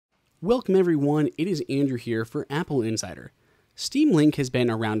Welcome everyone, it is Andrew here for AppleInsider. Steam Link has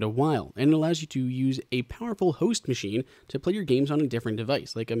been around a while and it allows you to use a powerful host machine to play your games on a different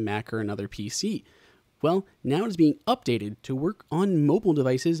device like a Mac or another PC. Well, now it is being updated to work on mobile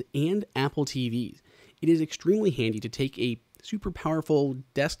devices and Apple TVs. It is extremely handy to take a super powerful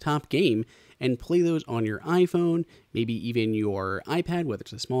desktop game and play those on your iPhone, maybe even your iPad, whether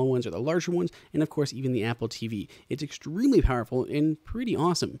it's the small ones or the larger ones, and of course even the Apple TV. It's extremely powerful and pretty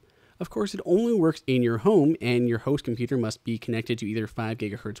awesome. Of course, it only works in your home, and your host computer must be connected to either 5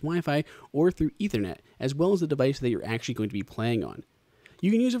 GHz Wi-Fi or through Ethernet, as well as the device that you're actually going to be playing on. You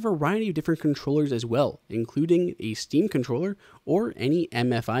can use a variety of different controllers as well, including a Steam controller or any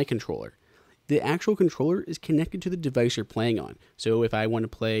MFI controller. The actual controller is connected to the device you're playing on, so if I want to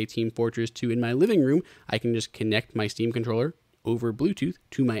play Team Fortress 2 in my living room, I can just connect my Steam controller over Bluetooth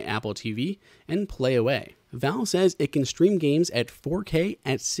to my Apple TV and play away. Valve says it can stream games at 4K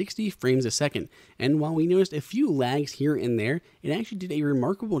at 60 frames a second, and while we noticed a few lags here and there, it actually did a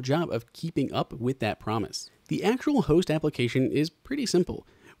remarkable job of keeping up with that promise. The actual host application is pretty simple.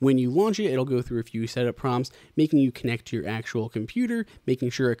 When you launch it, it'll go through a few setup prompts, making you connect to your actual computer,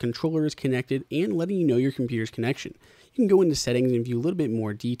 making sure a controller is connected, and letting you know your computer's connection. You can go into settings and view a little bit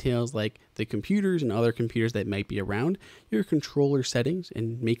more details like the computers and other computers that might be around, your controller settings,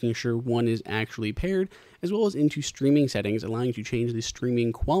 and making sure one is actually paired, as well as into streaming settings, allowing you to change the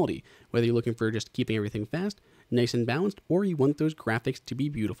streaming quality, whether you're looking for just keeping everything fast, nice and balanced, or you want those graphics to be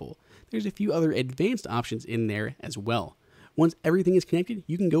beautiful. There's a few other advanced options in there as well. Once everything is connected,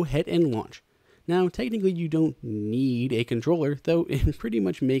 you can go ahead and launch. Now, technically you don't need a controller, though it pretty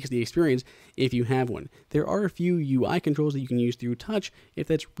much makes the experience if you have one. There are a few UI controls that you can use through touch if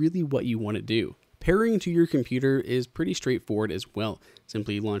that's really what you want to do. Pairing to your computer is pretty straightforward as well.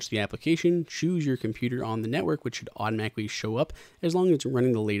 Simply launch the application, choose your computer on the network, which should automatically show up as long as it's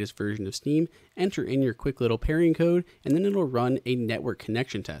running the latest version of Steam, enter in your quick little pairing code, and then it'll run a network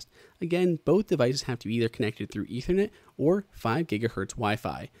connection test. Again, both devices have to be either connected through Ethernet or 5 GHz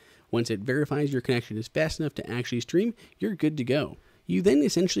Wi-Fi. Once it verifies your connection is fast enough to actually stream, you're good to go. You then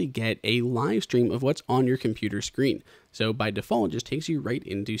essentially get a live stream of what's on your computer screen. So by default, it just takes you right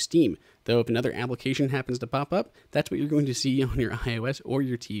into Steam. Though if another application happens to pop up, that's what you're going to see on your iOS or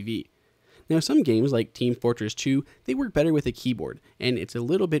your TV. Now some games like Team Fortress 2, they work better with a keyboard, and it's a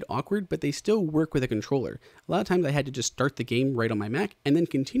little bit awkward, but they still work with a controller. A lot of times I had to just start the game right on my Mac and then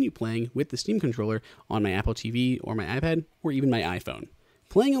continue playing with the Steam controller on my Apple TV or my iPad or even my iPhone.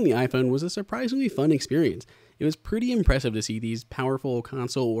 Playing on the iPhone was a surprisingly fun experience. It was pretty impressive to see these powerful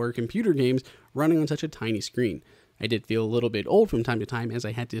console or computer games running on such a tiny screen. I did feel a little bit old from time to time as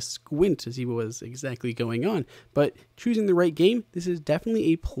I had to squint to see what was exactly going on, but choosing the right game, this is definitely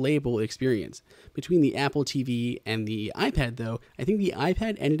a playable experience. Between the Apple TV and the iPad though, I think the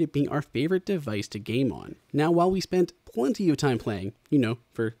iPad ended up being our favorite device to game on. Now while we spent plenty of time playing,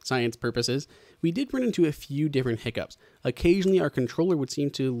 for science purposes, we did run into a few different hiccups. Occasionally our controller would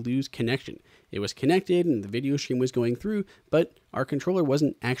seem to lose connection. It was connected and the video stream was going through, but our controller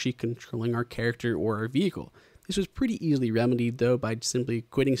wasn't actually controlling our character or our vehicle. This was pretty easily remedied though by simply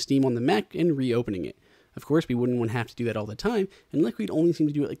quitting Steam on the Mac and reopening it. Of course, we wouldn't want to have to do that all the time, and like we'd only seem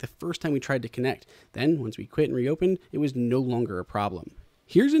to do it like the first time we tried to connect. Then, once we quit and reopened, it was no longer a problem.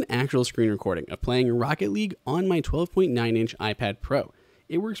 Here's an actual screen recording of playing Rocket League on my 12.9-inch iPad Pro.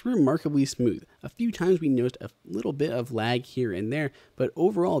 It works remarkably smooth. A few times we noticed a little bit of lag here and there, but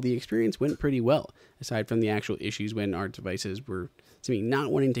overall the experience went pretty well, aside from the actual issues when our devices were seeming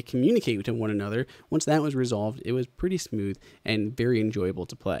not wanting to communicate with one another. Once that was resolved, it was pretty smooth and very enjoyable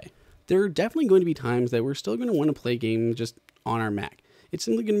to play. There are definitely going to be times that we're still going to want to play games just on our Mac. It's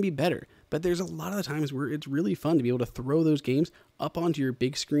simply going to be better, but there's a lot of the times where it's really fun to be able to throw those games up onto your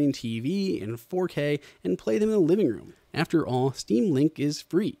big screen TV in 4K and play them in the living room. After all, Steam Link is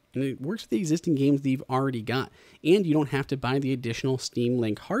free, and it works with the existing games that you've already got, and you don't have to buy the additional Steam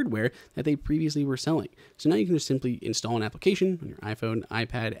Link hardware that they previously were selling. So now you can just simply install an application on your iPhone,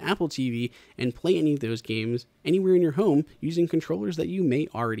 iPad, Apple TV, and play any of those games anywhere in your home using controllers that you may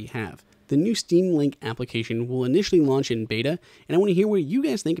already have. The new Steam Link application will initially launch in beta, and I want to hear what you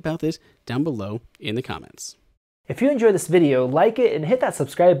guys think about this down below in the comments. If you enjoyed this video, like it and hit that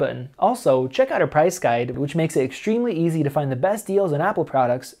subscribe button. Also, check out our price guide, which makes it extremely easy to find the best deals on Apple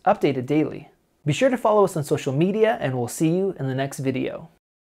products updated daily. Be sure to follow us on social media, and we'll see you in the next video.